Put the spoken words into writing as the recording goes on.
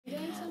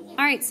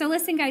All right, so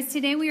listen, guys.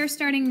 Today we are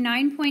starting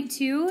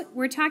 9.2.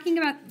 We're talking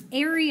about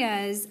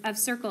areas of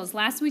circles.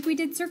 Last week we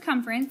did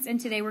circumference, and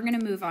today we're going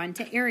to move on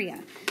to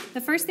area. The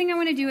first thing I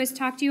want to do is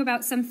talk to you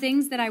about some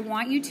things that I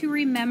want you to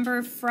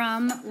remember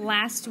from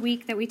last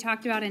week that we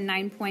talked about in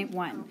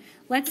 9.1.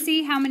 Let's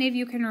see how many of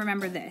you can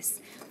remember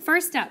this.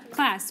 First up,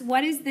 class,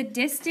 what is the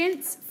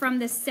distance from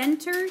the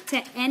center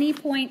to any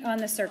point on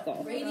the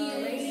circle?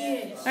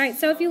 Radius. All right,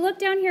 so if you look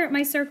down here at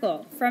my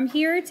circle, from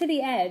here to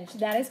the edge,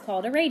 that is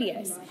called a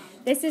radius.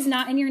 This is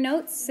not in your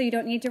notes, so you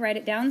don't need to write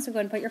it down, so go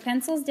ahead and put your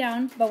pencils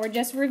down, but we're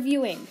just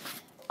reviewing.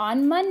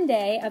 On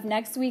Monday of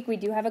next week, we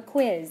do have a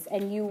quiz,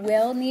 and you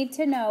will need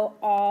to know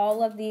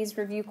all of these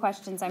review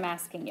questions I'm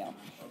asking you.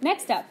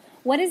 Next up,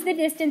 what is the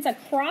distance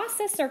across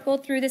a circle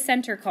through the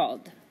center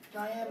called?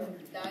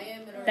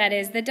 Diameter. That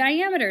is the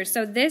diameter.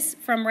 So this,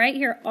 from right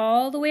here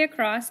all the way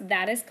across,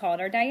 that is called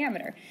our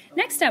diameter.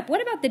 Next up,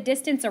 what about the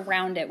distance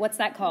around it? What's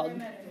that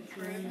called?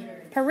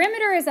 Perimeter.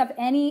 Perimeter is of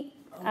any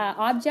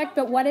object,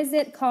 but what is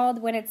it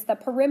called when it's the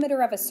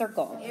perimeter of a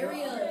circle?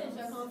 Area.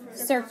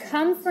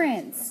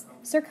 Circumference.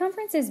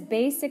 Circumference is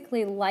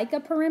basically like a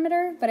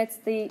perimeter, but it's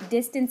the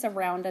distance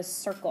around a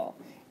circle.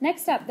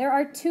 Next up, there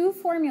are two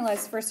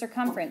formulas for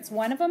circumference.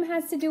 One of them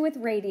has to do with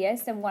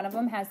radius, and one of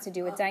them has to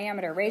do with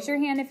diameter. Raise your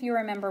hand if you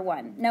remember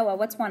one. Noah,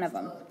 what's one of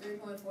them?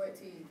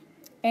 3.14.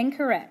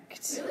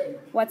 Incorrect. Really?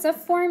 What's a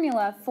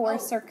formula for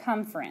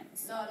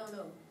circumference? No, I don't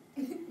know.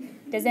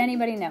 Does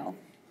anybody know?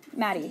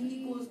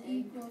 Maddie?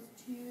 equals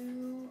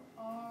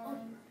 2r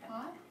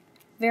pi?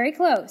 Very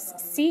close.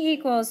 C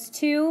equals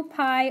 2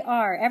 pi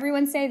r.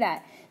 Everyone say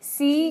that.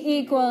 C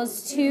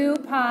equals 2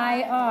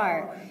 pi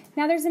r.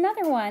 Now there's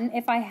another one,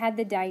 if I had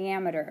the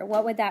diameter.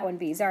 What would that one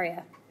be,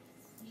 Zaria?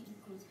 C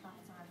equals pi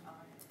times r.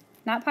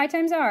 Not pi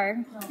times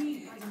r.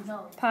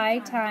 No. Pi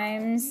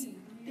times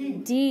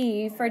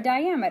d for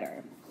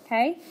diameter.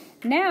 Okay?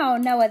 Now,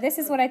 Noah, this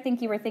is what I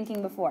think you were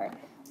thinking before.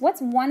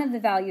 What's one of the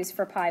values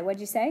for pi?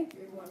 What'd you say?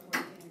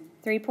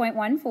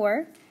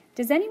 3.14.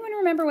 Does anyone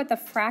remember what the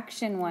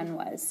fraction one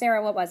was?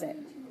 Sarah, what was it?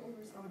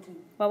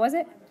 What was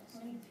it?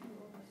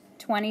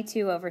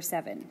 22 over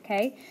 7,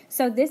 okay?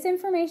 So this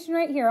information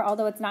right here,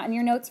 although it's not in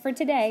your notes for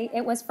today,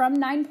 it was from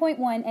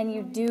 9.1, and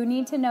you do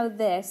need to know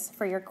this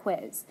for your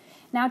quiz.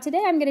 Now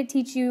today I'm going to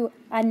teach you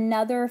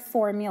another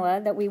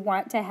formula that we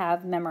want to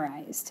have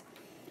memorized.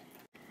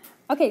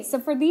 Okay, so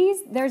for these,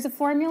 there's a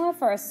formula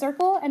for a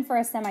circle and for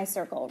a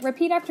semicircle.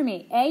 Repeat after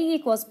me. A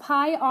equals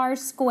pi r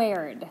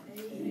squared.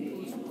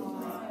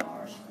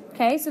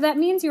 Okay, so that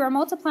means you are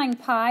multiplying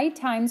pi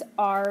times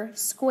r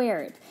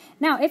squared.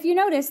 Now, if you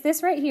notice,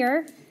 this right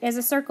here is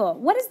a circle.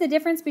 What is the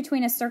difference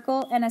between a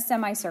circle and a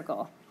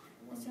semicircle?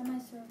 A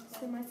semicircle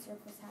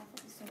is half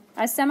of a circle.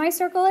 A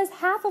semicircle is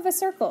half of a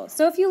circle.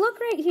 So if you look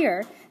right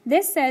here,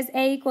 this says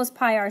a equals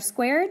pi r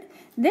squared.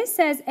 This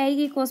says a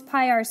equals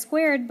pi r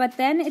squared, but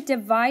then it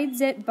divides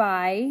it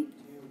by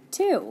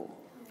 2.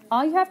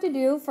 All you have to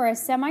do for a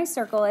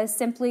semicircle is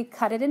simply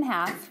cut it in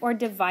half or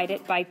divide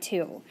it by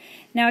 2.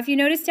 Now, if you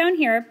notice down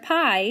here,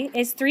 pi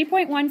is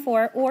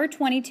 3.14 or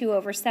 22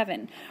 over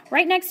 7.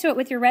 Right next to it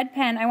with your red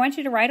pen, I want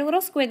you to write a little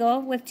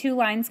squiggle with 2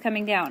 lines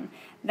coming down.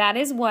 That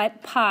is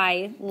what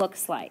pi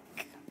looks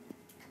like.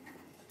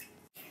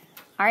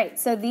 All right,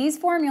 so these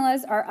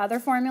formulas are other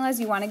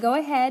formulas you want to go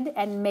ahead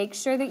and make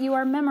sure that you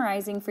are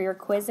memorizing for your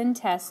quiz and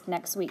test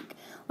next week.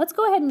 Let's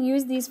go ahead and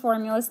use these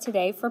formulas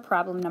today for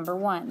problem number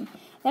 1.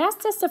 It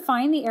asks us to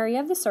find the area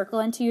of the circle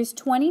and to use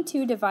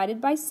 22 divided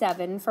by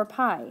 7 for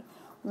pi.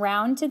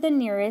 Round to the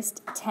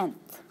nearest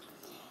tenth.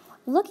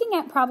 Looking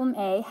at problem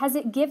A, has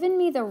it given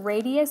me the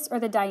radius or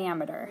the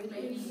diameter?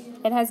 Radius.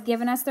 It has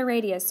given us the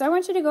radius. So I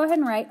want you to go ahead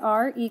and write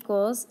r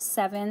equals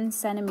 7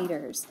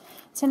 centimeters.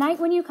 Tonight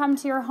when you come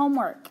to your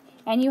homework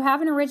and you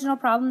have an original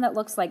problem that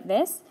looks like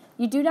this,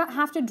 you do not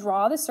have to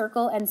draw the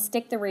circle and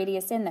stick the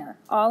radius in there.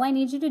 All I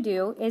need you to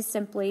do is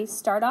simply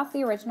start off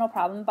the original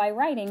problem by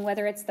writing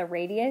whether it's the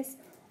radius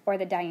or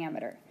the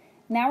diameter.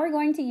 Now we're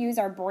going to use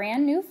our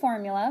brand new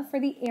formula for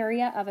the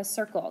area of a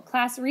circle.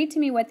 Class, read to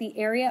me what the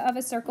area of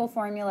a circle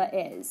formula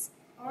is.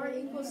 R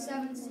equals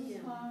 7 cm.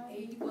 A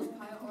equals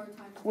pi r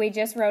times 2. We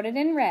just wrote it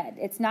in red.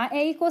 It's not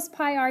a equals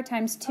pi r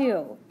times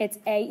 2. It's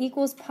a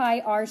equals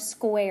pi r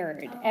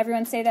squared.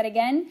 Everyone say that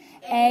again.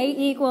 A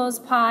equals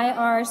pi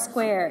r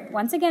squared.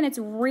 Once again, it's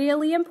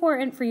really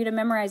important for you to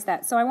memorize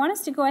that. So I want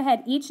us to go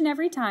ahead each and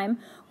every time.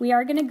 We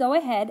are going to go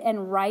ahead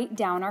and write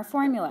down our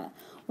formula.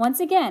 Once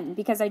again,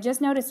 because I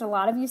just noticed a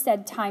lot of you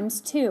said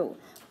times 2.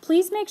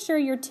 Please make sure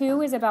your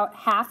 2 is about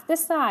half the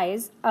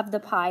size of the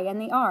pi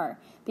and the r,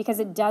 because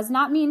it does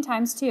not mean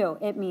times 2.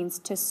 It means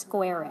to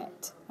square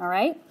it. All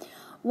right?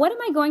 What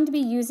am I going to be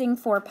using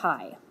for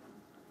pi?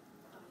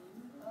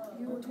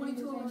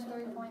 22 over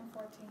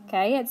 3.14.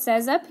 Okay, it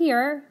says up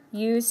here,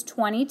 use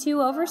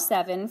 22 over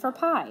 7 for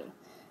pi.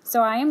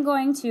 So I am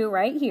going to,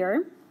 right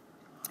here,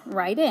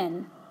 write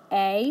in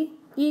a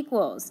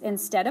equals,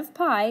 instead of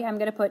pi, I'm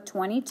going to put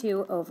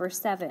 22 over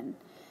 7.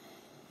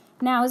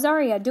 Now,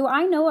 Zaria, do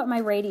I know what my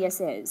radius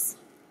is?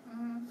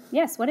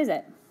 Yes, what is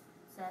it?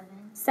 7.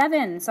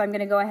 7. So I'm going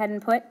to go ahead and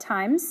put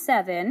times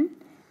 7.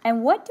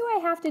 And what do I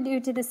have to do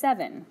to the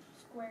 7?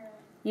 Square.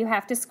 You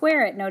have to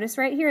square it. Notice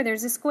right here,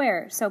 there's a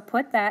square. So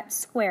put that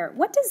square.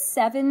 What does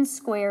 7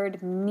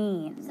 squared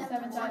mean?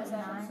 7 times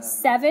 9.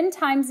 7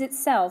 times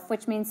itself,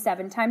 which means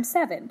 7 times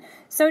 7.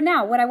 So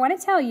now what I want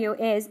to tell you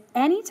is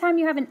anytime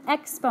you have an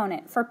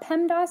exponent, for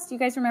PEMDAS, do you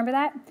guys remember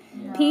that?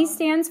 No. P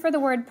stands for the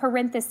word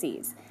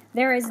parentheses.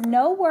 There is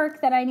no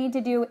work that I need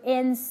to do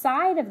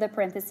inside of the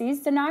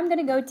parentheses, so now I'm going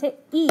to go to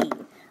E.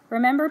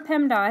 Remember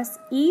PEMDAS,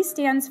 E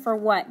stands for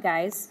what,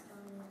 guys?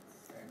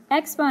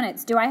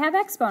 Exponents. Do I have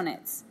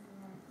exponents?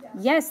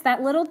 Yes,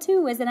 that little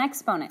 2 is an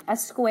exponent. A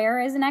square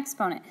is an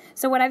exponent.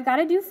 So what I've got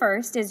to do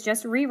first is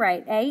just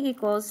rewrite A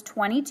equals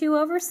 22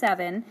 over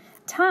 7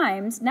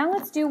 times, now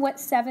let's do what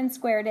 7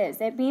 squared is.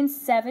 It means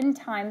 7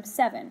 times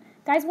 7.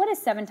 Guys, what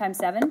is 7 times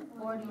 7?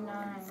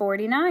 49.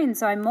 49.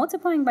 So I'm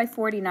multiplying by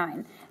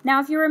 49. Now,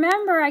 if you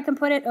remember, I can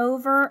put it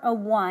over a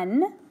 1.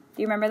 Do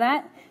you remember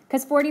that?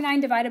 Because 49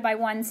 divided by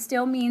 1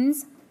 still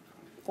means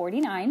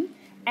 49.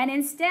 And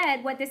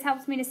instead, what this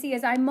helps me to see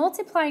is I'm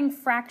multiplying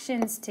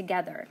fractions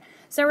together.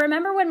 So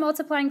remember when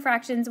multiplying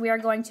fractions, we are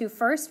going to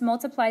first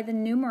multiply the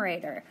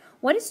numerator.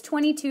 What is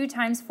 22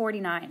 times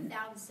 49?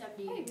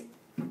 1,078.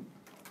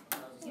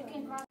 You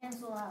can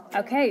cancel out.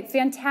 Okay,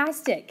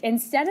 fantastic.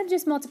 Instead of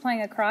just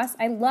multiplying across,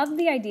 I love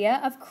the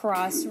idea of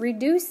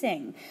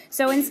cross-reducing.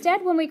 So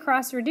instead, when we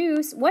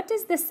cross-reduce, what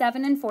does the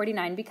 7 and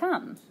 49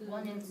 become?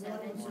 1 and 7.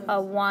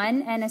 A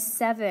 1 and a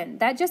 7.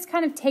 That just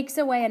kind of takes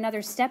away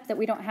another step that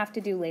we don't have to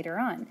do later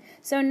on.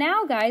 So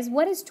now, guys,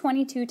 what is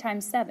 22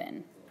 times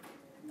 7?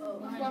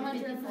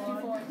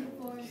 154.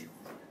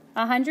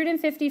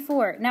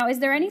 154. Now, is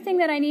there anything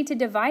that I need to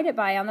divide it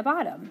by on the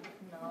bottom?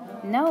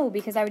 No,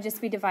 because I would just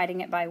be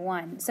dividing it by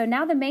 1. So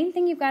now the main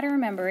thing you've got to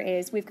remember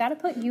is we've got to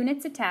put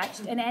units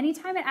attached, and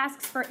anytime it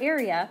asks for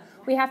area,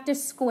 we have to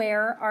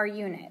square our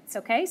units,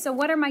 okay? So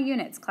what are my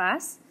units,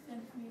 class?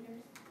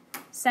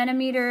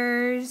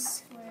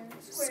 Centimeters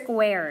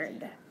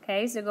squared.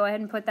 Okay, so go ahead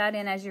and put that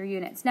in as your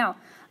units. Now,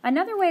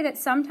 another way that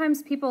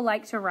sometimes people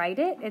like to write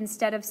it,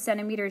 instead of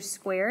centimeters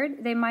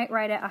squared, they might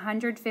write it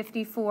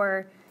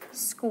 154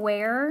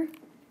 square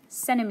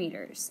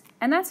centimeters.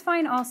 And that's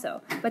fine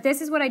also. But this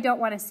is what I don't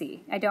want to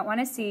see. I don't want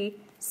to see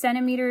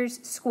centimeters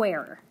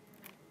square.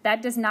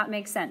 That does not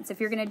make sense. If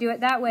you're going to do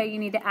it that way, you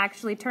need to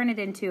actually turn it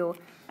into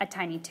a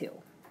tiny 2.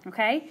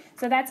 Okay?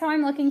 So that's how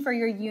I'm looking for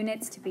your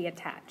units to be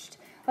attached.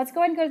 Let's go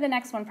ahead and go to the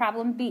next one,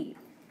 problem B.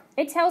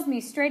 It tells me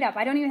straight up,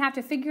 I don't even have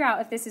to figure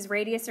out if this is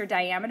radius or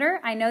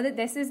diameter. I know that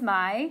this is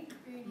my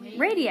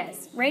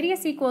radius.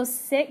 Radius equals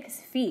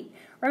 6 feet.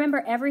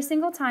 Remember, every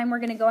single time we're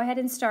going to go ahead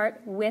and start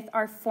with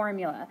our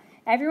formula.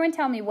 Everyone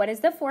tell me, what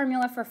is the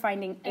formula for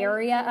finding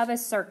area of a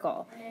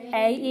circle?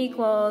 A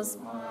equals,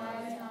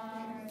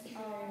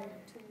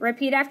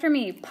 repeat after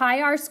me,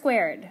 pi r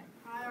squared.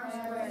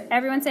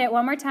 Everyone say it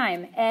one more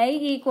time. A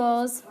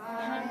equals,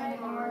 pi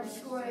r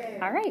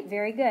squared. all right,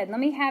 very good. Let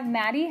me have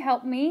Maddie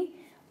help me.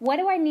 What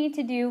do I need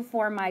to do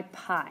for my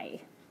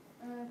pi?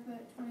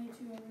 Put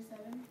 22 over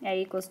 7.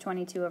 A equals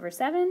 22 over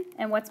 7.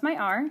 And what's my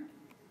r?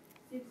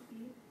 6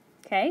 feet.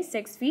 Okay,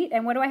 6 feet.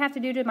 And what do I have to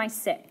do to my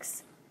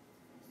 6?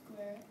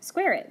 Square.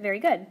 Square it. Very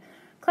good.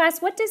 Class,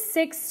 what does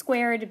 6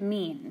 squared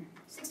mean?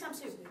 6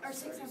 times 2. Or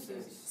 6 times 2.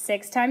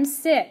 6 times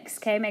 6.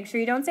 Okay, make sure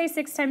you don't say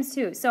 6 times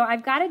 2. So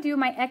I've got to do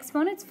my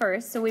exponents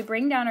first. So we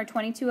bring down our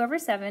 22 over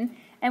 7.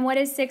 And what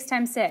is 6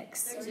 times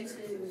 6? 36.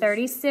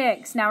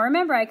 36. Now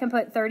remember, I can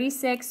put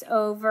 36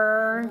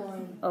 over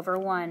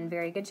 1.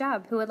 Very good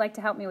job. Who would like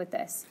to help me with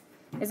this?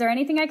 Is there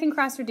anything I can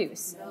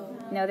cross-reduce?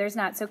 No, there's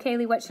not. So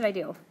Kaylee, what should I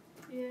do?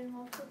 You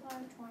multiply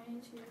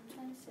 22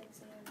 times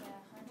 6 and you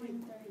get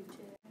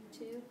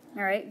 132.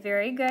 All right,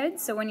 very good.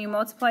 So when you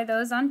multiply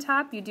those on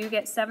top, you do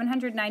get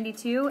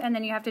 792, and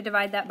then you have to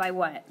divide that by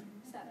what?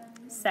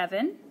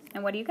 7.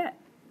 And what do you get?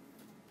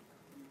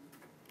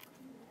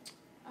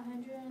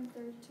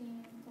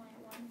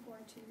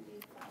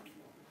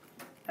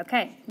 113.14285.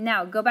 Okay,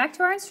 now go back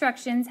to our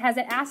instructions. Has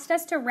it asked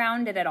us to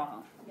round it at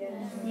all?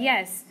 Yes.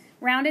 Yes.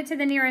 Round it to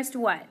the nearest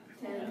what?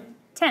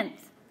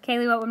 10th.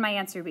 Kaylee, what would my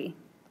answer be?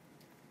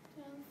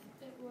 It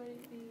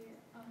would be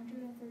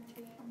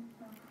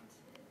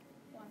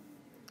 113.1.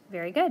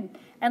 Very good.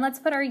 And let's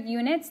put our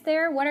units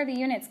there. What are the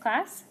units,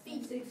 class?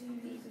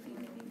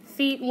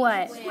 Feet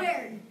what?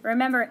 Squared.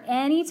 Remember,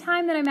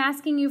 anytime that I'm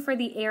asking you for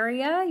the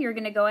area, you're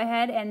going to go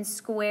ahead and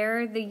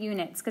square the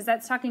units, because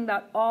that's talking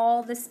about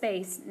all the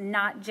space,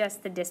 not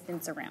just the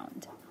distance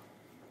around.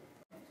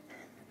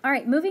 All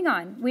right, moving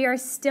on. We are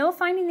still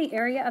finding the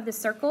area of the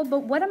circle, but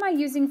what am I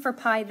using for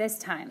pi this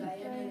time?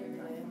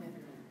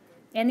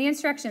 In the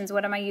instructions,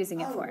 what am I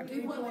using it for?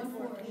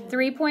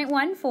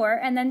 3.14,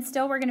 and then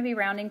still we're going to be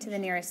rounding to the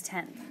nearest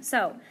tenth.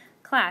 So,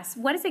 class,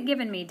 what has it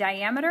given me,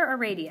 diameter or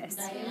radius?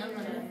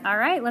 Diameter. All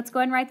right, let's go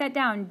ahead and write that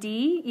down.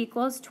 D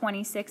equals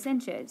 26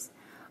 inches.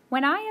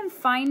 When I am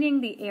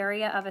finding the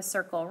area of a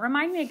circle,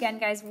 remind me again,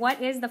 guys,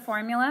 what is the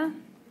formula?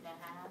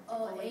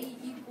 A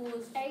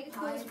equals pi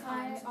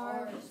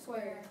r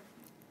squared.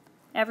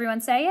 Everyone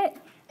say it.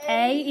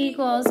 A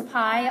equals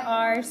pi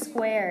r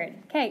squared.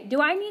 Okay,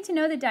 do I need to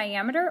know the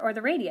diameter or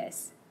the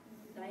radius?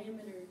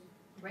 Diameter.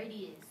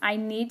 Radius. I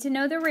need to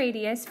know the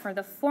radius for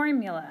the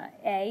formula.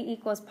 A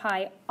equals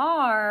pi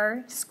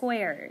r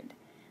squared.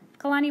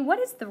 Kalani, what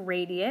is the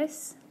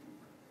radius?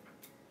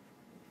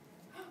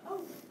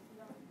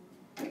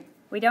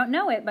 We don't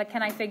know it, but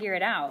can I figure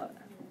it out?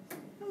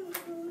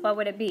 What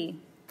would it be?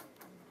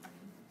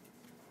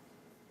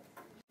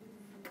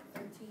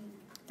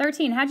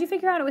 13. How'd you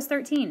figure out it was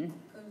 13?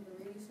 Because the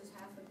radius is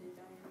half of the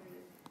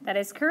diameter. That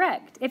is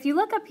correct. If you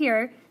look up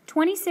here,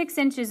 26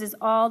 inches is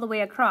all the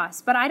way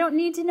across, but I don't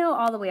need to know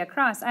all the way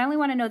across. I only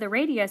want to know the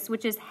radius,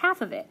 which is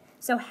half of it.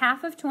 So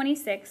half of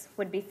 26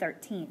 would be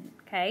 13,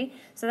 okay?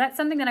 So that's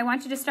something that I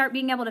want you to start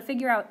being able to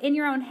figure out in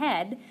your own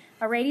head.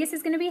 A radius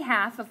is going to be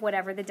half of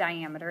whatever the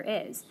diameter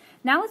is.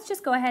 Now let's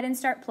just go ahead and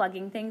start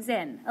plugging things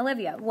in.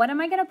 Olivia, what am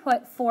I going to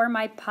put for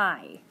my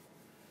pi?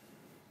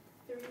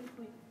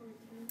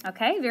 3.14.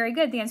 Okay, very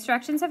good. The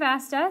instructions have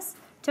asked us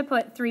to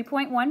put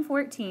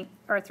 3.114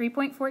 or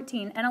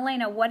 3.14. And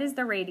Elena, what is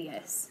the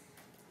radius?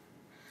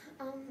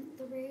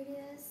 The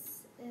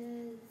radius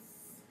is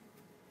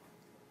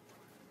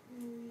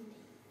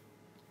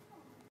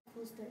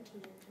equals 13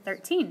 inches.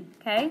 13,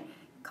 okay?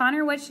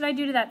 Connor, what should I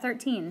do to that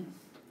 13?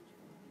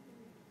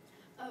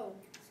 Oh,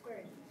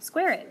 squared.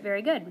 Square it.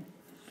 Very good.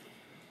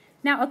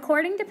 Now,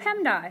 according to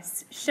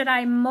PEMDAS, should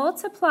I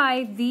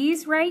multiply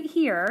these right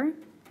here,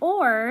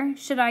 or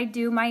should I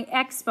do my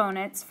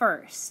exponents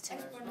first?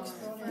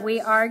 We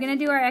are going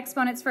to do our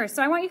exponents first.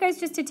 So I want you guys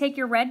just to take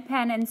your red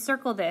pen and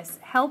circle this,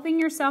 helping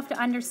yourself to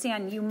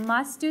understand you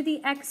must do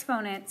the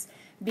exponents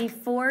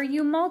before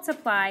you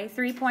multiply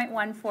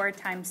 3.14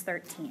 times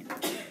 13.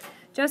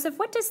 Joseph,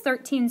 what does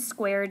 13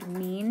 squared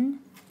mean?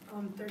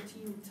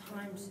 13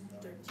 times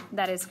 13.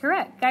 That is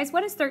correct. Guys,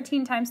 what is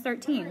 13 times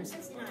 13?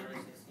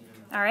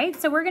 All right,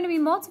 so we're going to be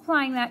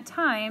multiplying that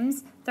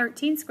times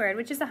 13 squared,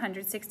 which is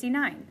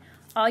 169.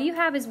 All you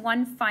have is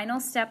one final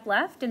step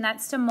left, and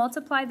that's to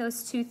multiply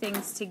those two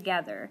things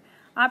together.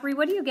 Aubrey,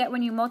 what do you get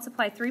when you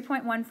multiply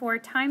 3.14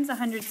 times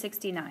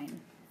 169?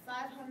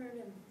 500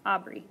 and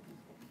Aubrey.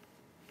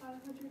 530.62.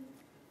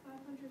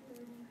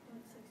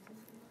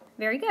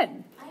 Very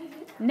good.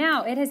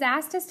 Now, it has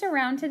asked us to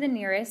round to the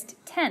nearest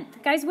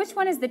tenth. Guys, which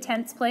one is the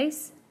tenths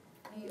place?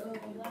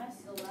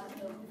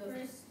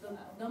 the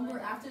number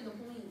after the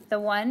point. The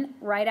one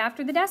right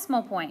after the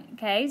decimal point,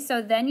 okay? So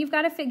then you've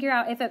got to figure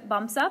out if it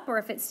bumps up or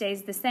if it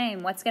stays the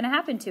same. What's going to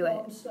happen to it?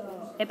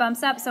 It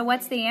bumps up. So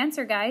what's the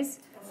answer, guys?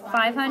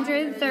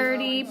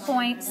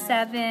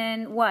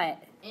 530.7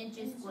 what?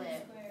 Inches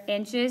squared.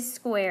 Inches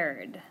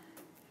squared.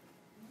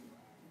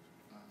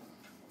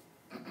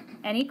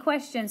 Any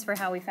questions for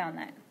how we found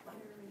that?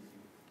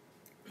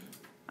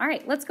 All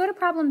right, let's go to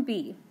problem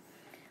B.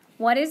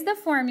 What is the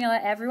formula,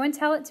 everyone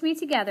tell it to me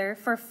together,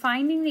 for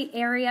finding the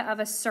area of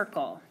a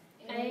circle?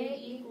 A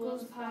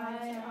equals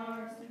pi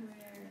r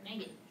squared.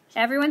 Dang it.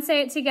 Everyone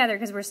say it together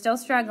because we're still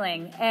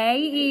struggling. A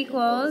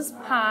equals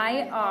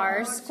pi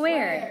r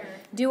squared.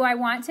 Do I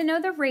want to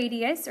know the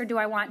radius or do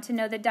I want to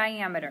know the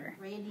diameter?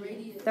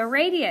 Radius. The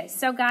radius.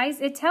 So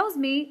guys, it tells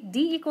me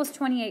D equals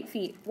 28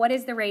 feet. What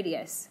is the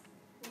radius?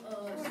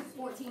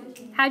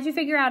 14. How'd you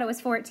figure out it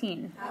was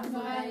 14? Half of the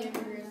diameter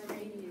is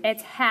radius.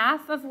 It's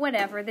half of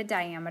whatever the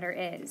diameter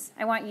is.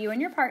 I want you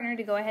and your partner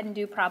to go ahead and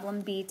do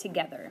problem B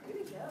together.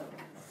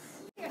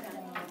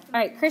 All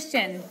right,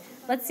 Christian,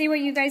 let's see what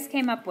you guys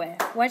came up with.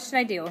 What should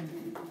I do?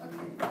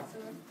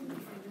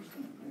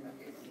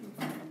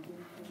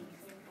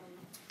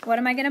 What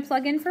am I going to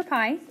plug in for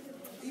pi?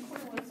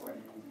 3.14.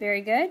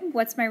 Very good.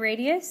 What's my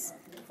radius?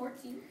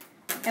 14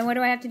 And what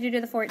do I have to do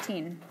to the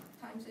 14?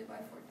 times it by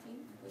 14.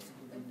 Let's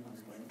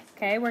square it.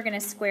 Okay, we're going to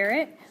square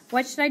it.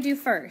 What should I do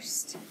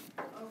first?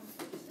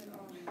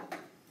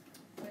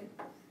 Wait.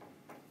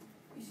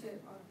 You said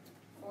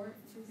 4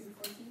 should be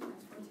 14. That's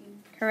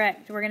 14.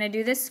 Correct. We're going to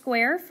do the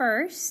square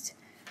first.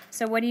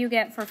 So what do you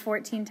get for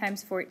 14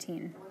 times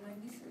 14?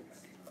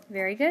 196.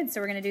 Very good.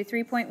 So we're going to do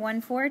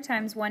 3.14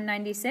 times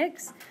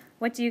 196.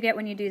 What do you get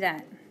when you do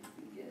that?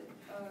 You get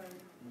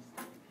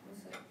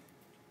what's that?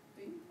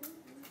 3.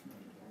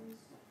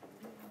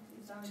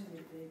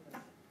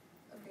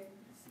 Okay.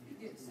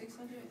 You get 615.44.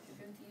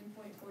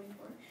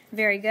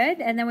 Very good.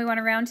 And then we want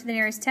to round to the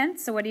nearest tenth.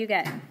 So what do you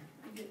get? You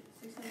get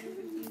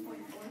 615.4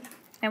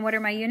 And what are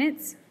my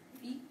units?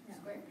 feet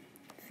squared.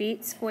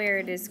 Feet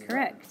squared is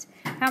correct.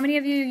 How many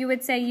of you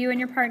would say you and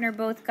your partner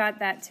both got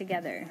that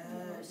together?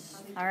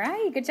 All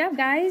right. Good job,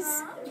 guys.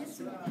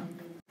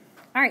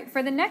 All right.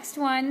 For the next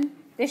one,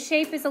 the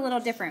shape is a little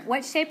different.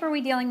 What shape are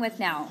we dealing with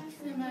now?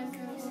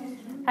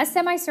 A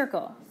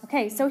semicircle.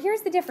 Okay. So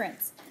here's the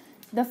difference.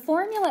 The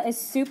formula is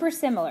super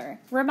similar.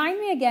 Remind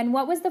me again,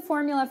 what was the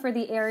formula for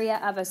the area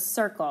of a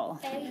circle?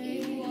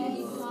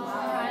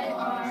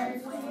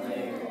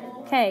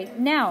 Okay,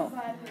 now,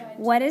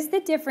 what is the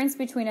difference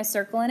between a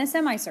circle and a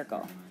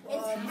semicircle?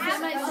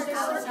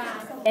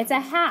 It's a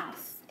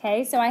half.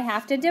 Okay, so I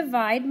have to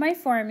divide my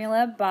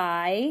formula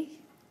by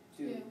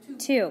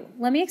 2.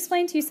 Let me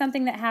explain to you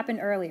something that happened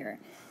earlier.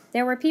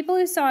 There were people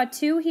who saw a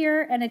 2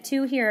 here and a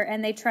 2 here,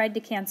 and they tried to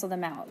cancel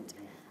them out.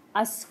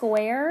 A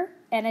square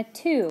and a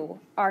 2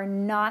 are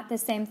not the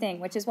same thing,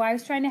 which is why I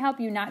was trying to help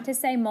you not to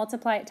say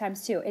multiply it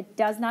times 2. It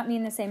does not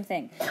mean the same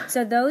thing.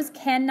 So those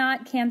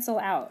cannot cancel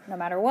out, no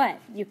matter what.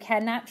 You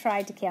cannot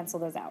try to cancel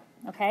those out,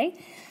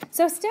 okay?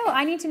 So still,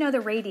 I need to know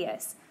the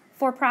radius.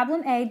 For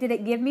problem A, did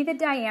it give me the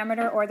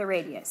diameter or the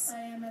radius?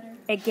 Diameter.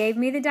 It gave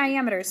me the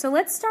diameter. So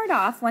let's start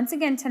off. Once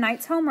again,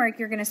 tonight's homework,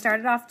 you're going to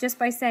start it off just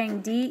by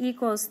saying D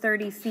equals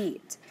 30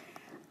 feet.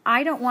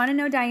 I don't want to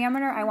know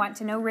diameter. I want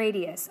to know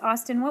radius.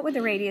 Austin, what would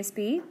the radius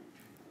be?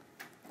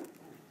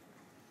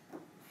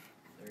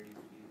 30 feet.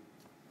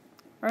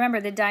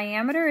 Remember, the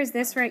diameter is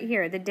this right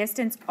here, the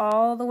distance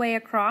all the way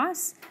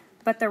across,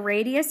 but the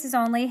radius is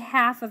only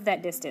half of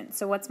that distance.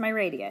 So what's my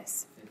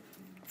radius?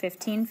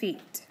 15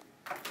 feet.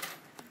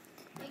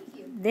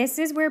 This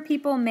is where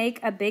people make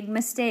a big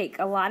mistake.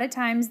 A lot of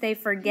times they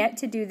forget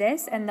to do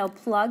this and they'll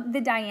plug the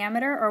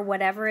diameter or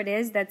whatever it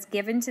is that's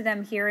given to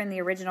them here in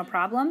the original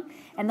problem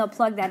and they'll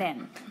plug that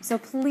in. So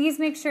please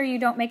make sure you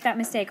don't make that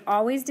mistake.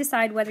 Always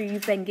decide whether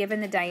you've been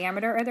given the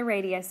diameter or the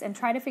radius and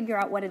try to figure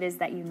out what it is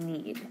that you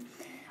need.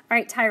 All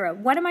right, Tyra,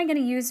 what am I going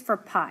to use for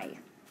pi?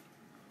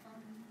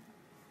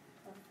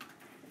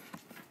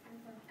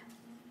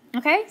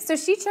 Okay, so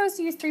she chose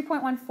to use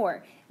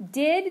 3.14.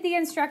 Did the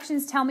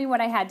instructions tell me what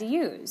I had to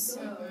use?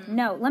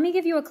 No. Let me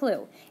give you a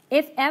clue.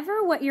 If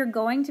ever what you're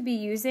going to be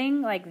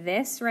using, like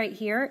this right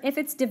here, if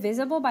it's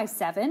divisible by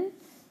 7,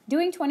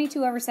 doing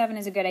 22 over 7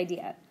 is a good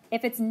idea.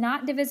 If it's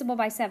not divisible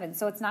by 7,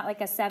 so it's not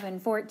like a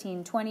 7,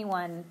 14,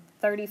 21,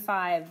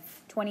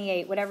 35,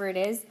 28, whatever it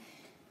is,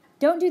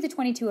 don't do the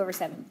 22 over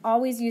 7.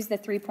 Always use the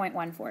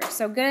 3.14.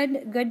 So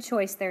good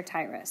choice there,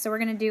 Tyra. So we're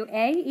going to do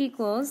A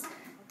equals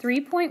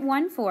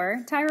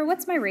 3.14. Tyra,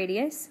 what's my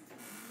radius?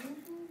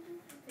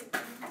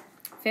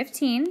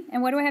 15.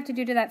 And what do I have to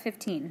do to that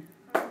 15?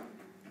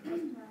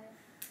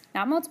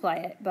 Not multiply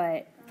it,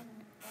 but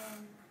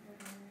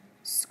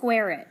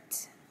square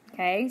it.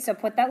 Okay, so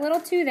put that little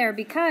 2 there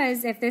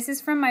because if this is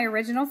from my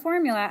original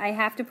formula, I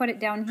have to put it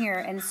down here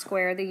and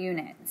square the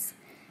units.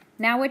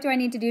 Now what do I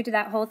need to do to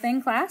that whole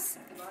thing, class?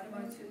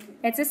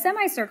 It's a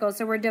semicircle,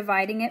 so we're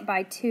dividing it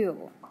by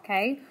 2.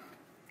 Okay,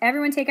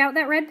 everyone take out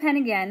that red pen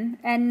again.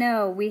 And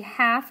no, we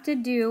have to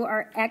do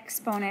our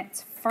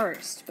exponents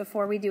first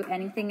before we do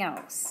anything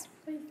else.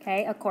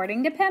 Okay,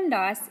 according to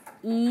PEMDAS,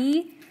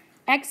 E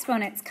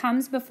exponents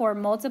comes before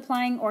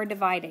multiplying or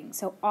dividing.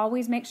 So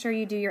always make sure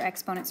you do your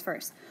exponents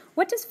first.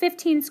 What does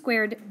 15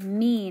 squared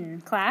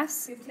mean,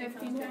 class?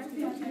 15 times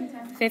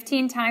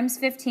 15 times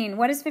 15.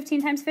 What is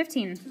 15 times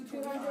 15?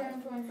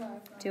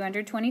 225.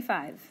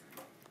 225.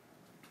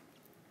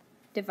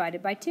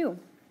 Divided by 2.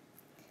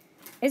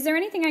 Is there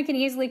anything I can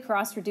easily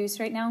cross-reduce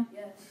right now?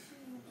 Yes.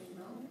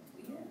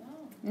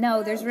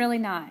 No, there's really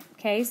not.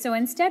 Okay, so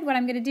instead what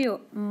I'm going to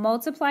do,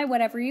 multiply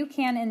whatever you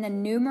can in the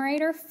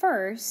numerator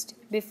first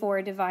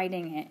before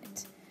dividing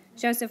it.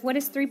 Joseph, what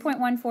is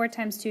 3.14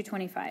 times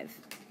 225?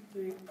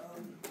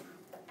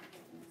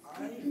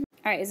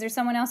 All right, is there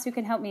someone else who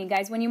can help me?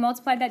 Guys, when you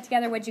multiplied that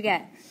together, what'd you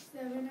get?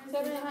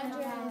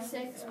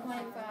 706.5.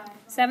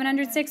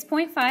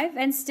 706.5,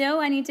 and still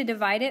I need to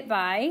divide it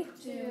by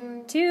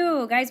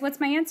 2. Guys, what's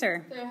my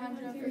answer?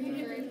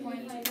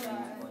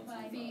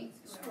 353.25 feet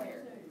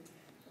squared.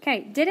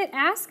 Okay, did it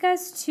ask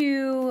us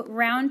to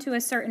round to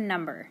a certain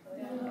number?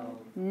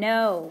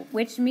 No,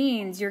 which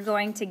means you're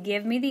going to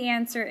give me the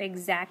answer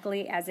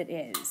exactly as it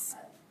is.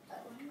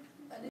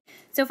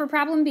 So for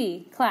problem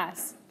B,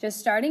 class, just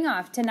starting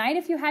off, tonight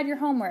if you had your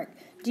homework,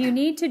 do you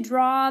need to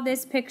draw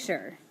this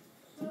picture?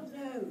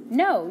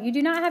 No, you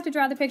do not have to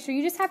draw the picture.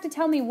 You just have to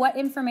tell me what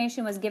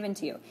information was given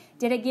to you.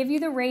 Did it give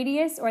you the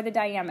radius or the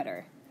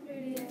diameter?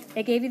 Radius.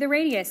 It gave you the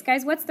radius.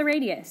 Guys, what's the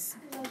radius?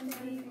 11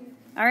 feet.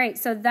 All right,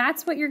 so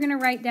that's what you're going to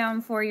write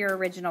down for your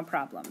original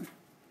problem.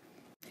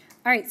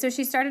 All right, so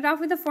she started off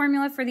with the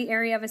formula for the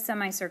area of a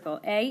semicircle.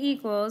 A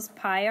equals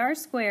pi r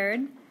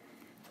squared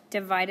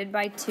divided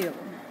by 2.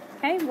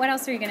 Okay, what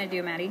else are you going to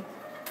do, Maddie?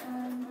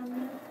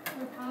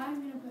 For pi, I'm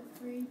going to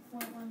put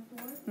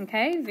 3.14.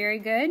 Okay, very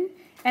good.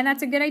 And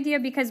that's a good idea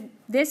because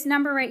this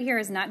number right here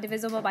is not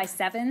divisible by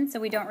 7, so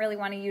we don't really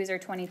want to use our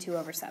 22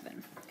 over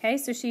 7. Okay,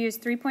 so she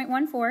used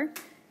 3.14,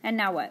 and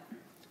now what?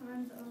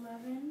 Times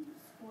 11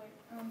 squared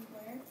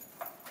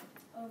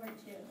over 2.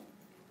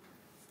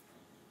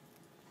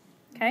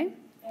 Okay,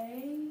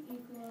 A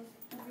equals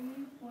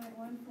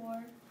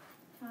 3.14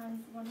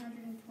 times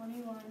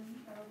 121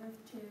 over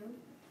 2.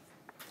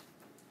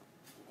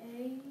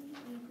 A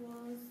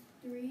equals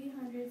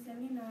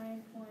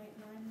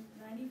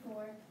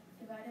 379.94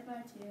 divided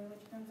by 2,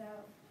 which comes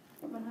out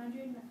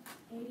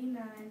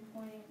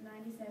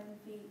 189.97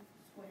 feet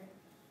squared.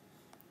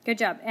 good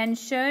job. And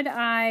should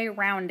I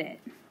round it?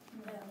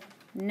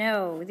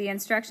 No, the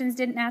instructions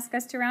didn't ask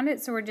us to round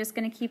it, so we're just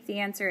going to keep the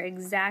answer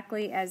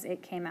exactly as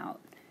it came out.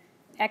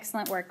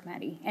 Excellent work,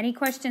 Maddie. Any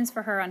questions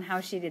for her on how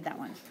she did that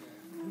one?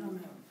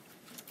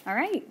 All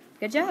right,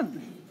 good job.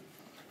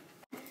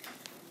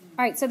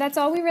 All right, so that's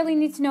all we really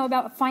need to know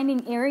about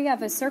finding area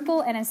of a circle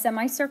and a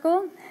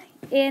semicircle.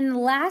 In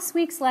last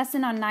week's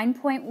lesson on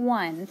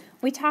 9.1,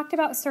 we talked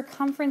about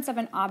circumference of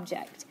an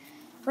object.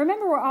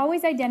 Remember, we're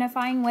always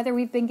identifying whether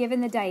we've been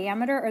given the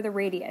diameter or the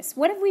radius.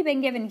 What have we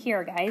been given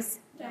here, guys?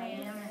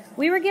 Diameter.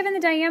 We were given the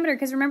diameter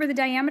because remember the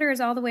diameter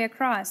is all the way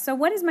across. So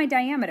what is my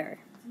diameter?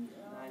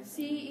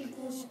 C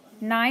equals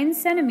 9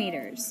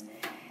 centimeters.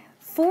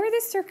 For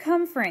the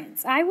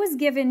circumference, I was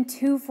given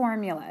two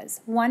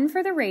formulas, one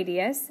for the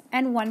radius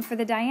and one for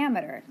the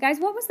diameter. Guys,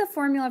 what was the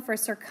formula for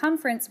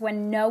circumference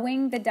when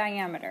knowing the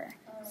diameter?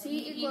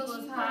 C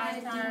equals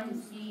pi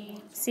times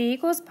D. C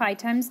equals pi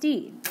times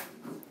d.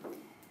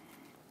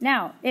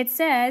 Now, it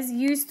says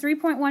use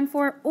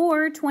 3.14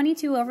 or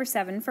 22 over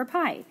 7 for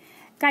pi.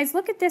 Guys,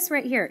 look at this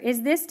right here.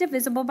 Is this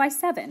divisible by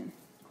 7?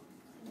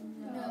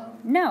 No.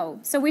 No.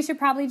 So we should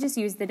probably just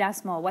use the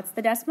decimal. What's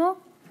the decimal?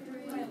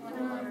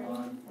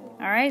 3.14.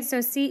 All right, so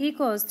C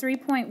equals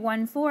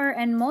 3.14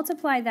 and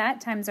multiply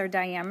that times our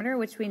diameter,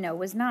 which we know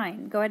was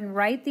 9. Go ahead and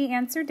write the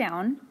answer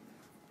down.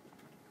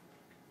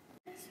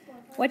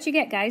 What you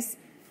get, guys?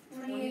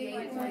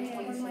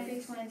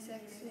 28.26.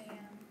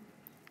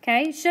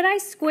 Okay, should I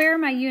square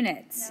my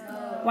units?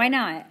 No. Why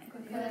not?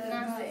 Because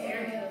that's the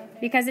area.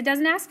 Because it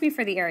doesn't ask me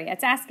for the area.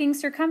 It's asking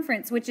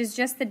circumference, which is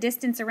just the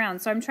distance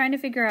around. So I'm trying to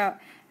figure out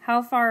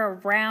how far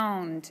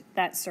around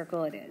that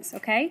circle it is,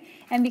 okay?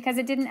 And because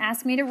it didn't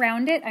ask me to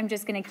round it, I'm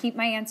just going to keep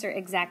my answer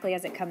exactly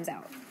as it comes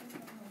out.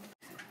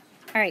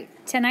 All right,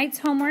 tonight's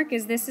homework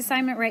is this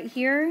assignment right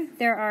here.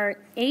 There are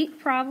 8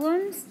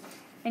 problems,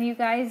 and you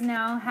guys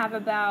now have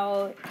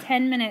about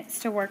 10 minutes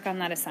to work on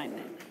that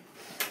assignment.